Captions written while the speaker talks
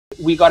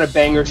we got a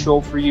banger show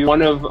for you.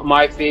 One of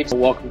my faves.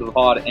 Welcome to the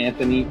pod,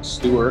 Anthony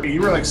Stewart.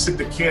 You were like Sid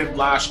the Kid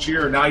last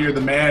year. Now you're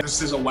the man.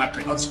 This is a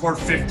weapon. Let's score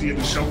 50 in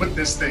the show with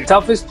this thing.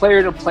 Toughest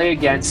player to play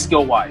against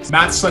skill-wise.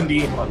 Matt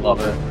Sundin. I love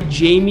it.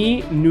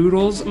 Jamie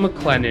Noodles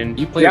McLennan.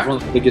 You played one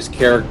of the biggest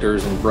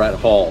characters in Brett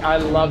Hull. I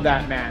love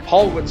that man.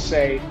 Hull would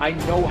say, I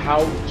know how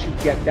to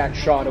get that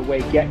shot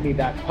away. Get me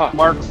that puck.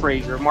 Mark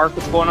Fraser. Mark,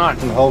 what's going on?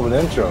 Hell of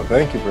an intro.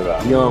 Thank you for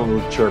that. Young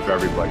would chirp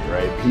everybody,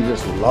 right? He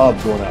just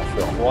loved going that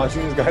film.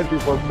 Watching these guys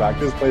before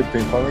practice play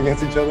ping pong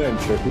against each other and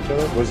chirp each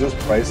other was just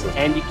priceless.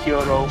 Andy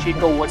Kyoto.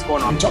 Chico, what's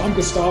going on? Tom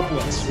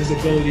Gostopoulos, his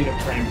ability to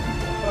prank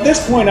people. At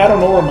this point, I don't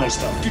know where my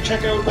stuff. You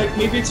check out, like,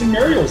 maybe it's in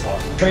Mario's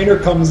house. Trainer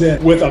comes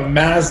in with a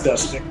Mazda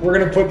stick. We're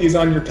going to put these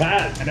on your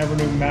pads. I never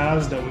knew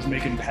Mazda was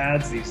making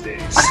pads these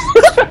days.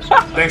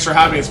 Thanks for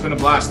having me. It's been a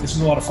blast. This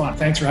is a lot of fun.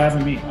 Thanks for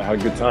having me. I had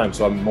a good time,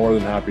 so I'm more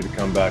than happy to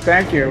come back.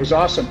 Thank you. It was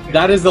awesome.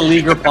 That is the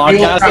Leaguer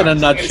podcast in a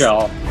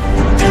nutshell.